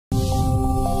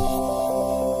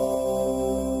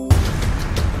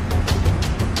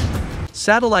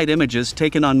Satellite images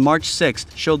taken on March 6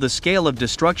 show the scale of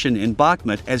destruction in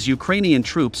Bakhmut as Ukrainian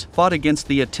troops fought against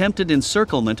the attempted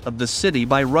encirclement of the city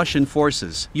by Russian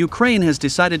forces. Ukraine has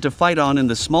decided to fight on in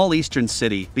the small eastern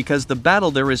city because the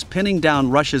battle there is pinning down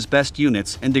Russia's best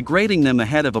units and degrading them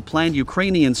ahead of a planned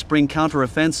Ukrainian spring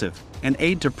counteroffensive, an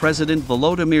aide to President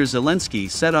Volodymyr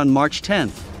Zelensky said on March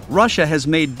 10. Russia has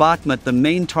made Bakhmut the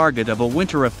main target of a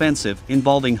winter offensive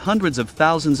involving hundreds of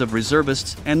thousands of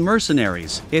reservists and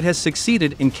mercenaries. It has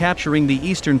succeeded in capturing the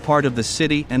eastern part of the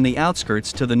city and the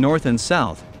outskirts to the north and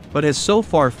south, but has so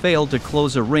far failed to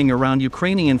close a ring around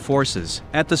Ukrainian forces.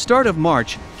 At the start of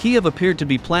March, Kiev appeared to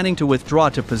be planning to withdraw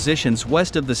to positions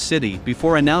west of the city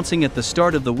before announcing at the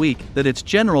start of the week that its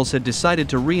generals had decided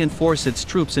to reinforce its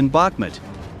troops in Bakhmut.